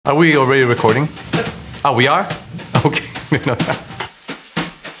Are we already recording? Oh, we are? Okay.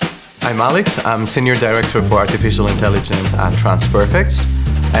 I'm Alex. I'm Senior Director for Artificial Intelligence at TransPerfect,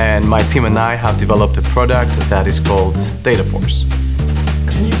 and my team and I have developed a product that is called DataForce.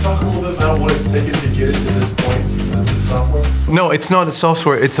 Can you talk a little bit about what it's taken to get it to this point with the software? No, it's not a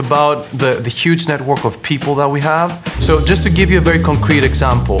software. It's about the huge network of people that we have. So just to give you a very concrete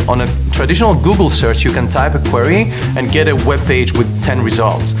example, on a traditional Google search, you can type a query and get a web page with 10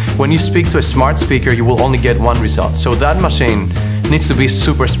 results. When you speak to a smart speaker, you will only get one result. So that machine needs to be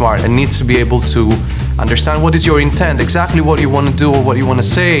super smart and needs to be able to understand what is your intent, exactly what you want to do or what you want to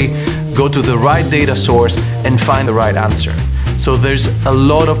say, go to the right data source and find the right answer. So there's a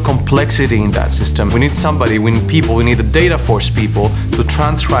lot of complexity in that system. We need somebody, we need people, we need the DataForce people to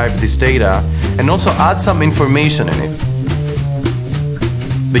transcribe this data and also add some information in it.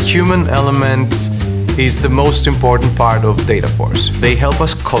 The human element is the most important part of DataForce. They help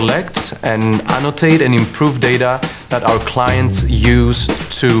us collect and annotate and improve data that our clients use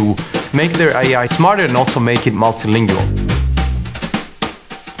to make their AI smarter and also make it multilingual.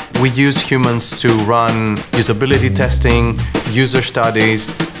 We use humans to run usability testing, user studies,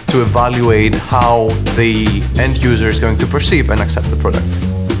 to evaluate how the end user is going to perceive and accept the product.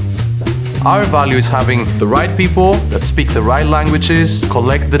 Our value is having the right people that speak the right languages,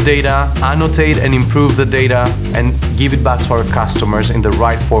 collect the data, annotate and improve the data, and give it back to our customers in the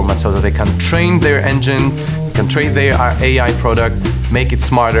right format so that they can train their engine, can train their AI product, make it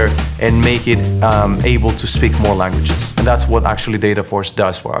smarter, and make it able to speak more languages. And that's what actually DataForce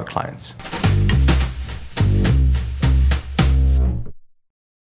does for our clients.